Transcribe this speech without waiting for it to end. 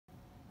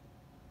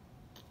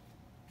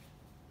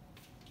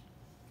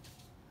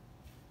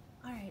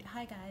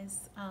Alright, hi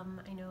guys.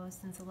 I know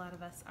since a lot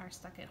of us are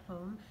stuck at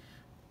home,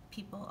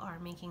 people are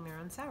making their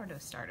own sourdough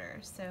starter.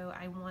 So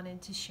I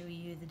wanted to show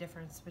you the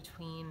difference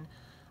between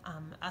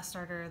a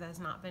starter that's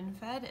not been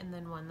fed and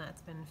then one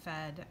that's been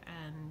fed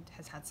and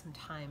has had some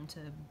time to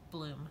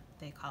bloom,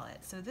 they call it.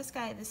 So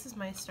this is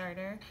my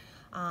starter,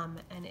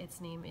 and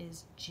its name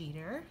is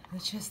Jeter,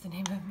 which is the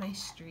name of my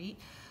street.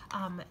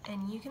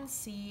 And you can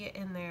see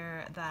in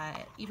there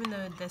that even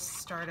though this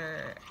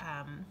starter,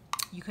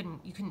 you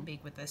couldn't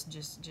bake with this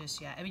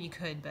just yet. I mean, you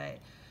could, but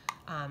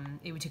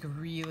it would take a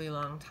really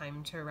long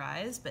time to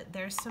rise, but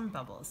there's some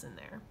bubbles in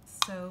there.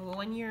 So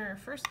when you're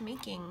first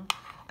making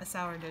a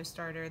sourdough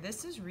starter,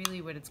 this is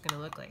really what it's going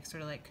to look like,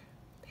 sort of like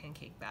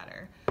pancake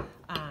batter.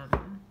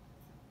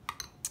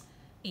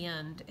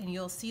 And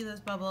you'll see those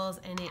bubbles,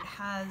 and it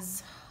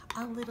has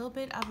a little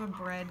bit of a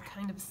bread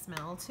kind of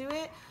smell to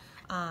it,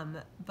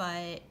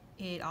 but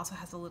it also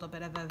has a little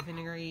bit of a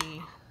vinegary,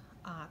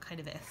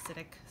 kind of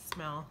acidic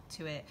smell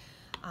to it.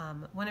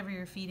 Whenever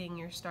you're feeding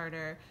your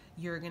starter,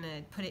 you're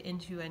gonna put it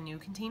into a new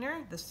container.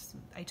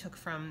 I took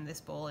from this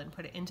bowl and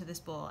put it into this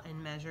bowl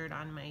and measured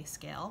on my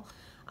scale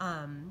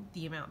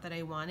the amount that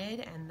I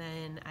wanted, and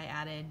then I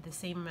added the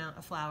same amount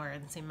of flour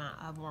and the same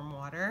amount of warm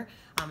water,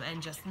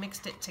 and just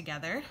mixed it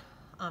together,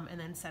 and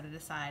then set it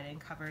aside and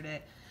covered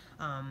it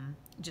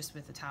just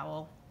with a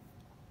towel.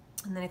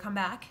 And then I come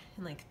back,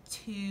 and like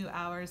 2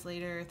 hours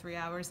later, 3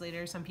 hours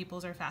later, some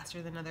people's are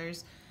faster than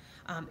others,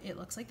 it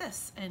looks like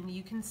this. And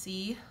you can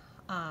see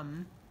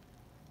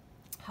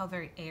how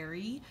very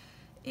airy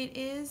it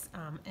is,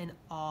 and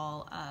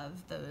all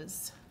of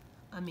those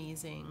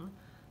amazing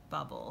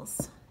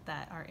bubbles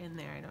that are in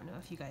there. I don't know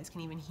if you guys can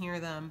even hear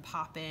them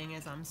popping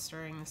as I'm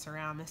stirring this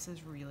around. This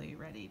is really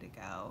ready to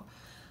go.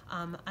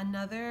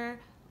 Another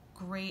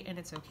great, and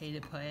it's okay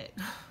to put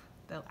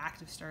the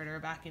active starter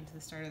back into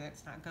the starter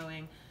that's not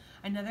going.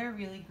 Another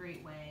really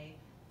great way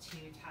to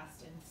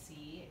test and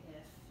see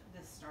if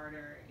the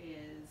starter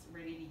is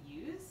ready to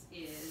use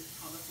is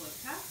called a float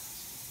test.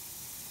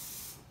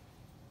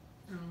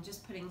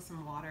 Just putting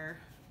some water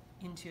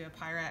into a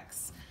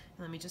Pyrex, and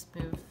let me just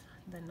move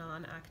the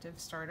non-active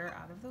starter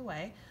out of the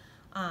way.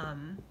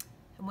 And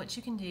what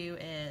you can do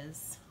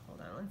is,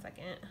 hold on one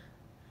second,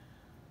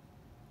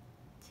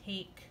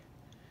 take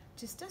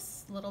just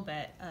a little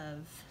bit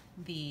of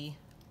the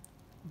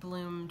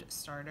bloomed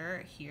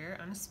starter here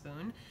on a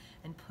spoon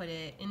and put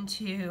it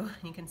into,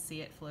 you can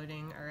see it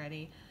floating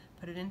already,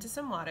 put it into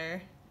some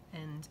water,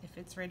 and if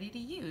it's ready to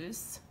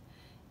use,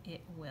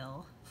 it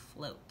will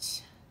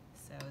float.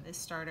 So this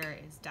starter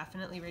is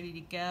definitely ready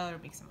to go.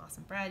 It'll make some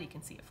awesome bread. You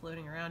can see it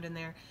floating around in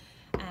there,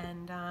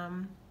 and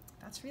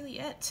that's really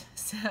it.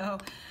 So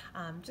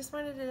just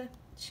wanted to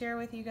share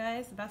with you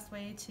guys the best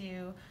way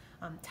to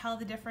tell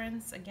the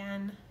difference,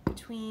 again,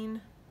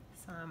 between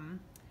some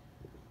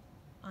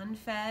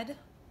unfed,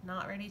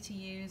 not ready to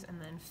use,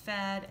 and then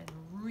fed and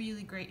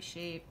really great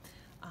shape,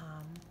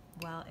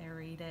 well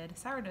aerated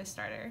sourdough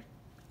starter.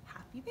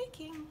 Happy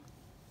baking!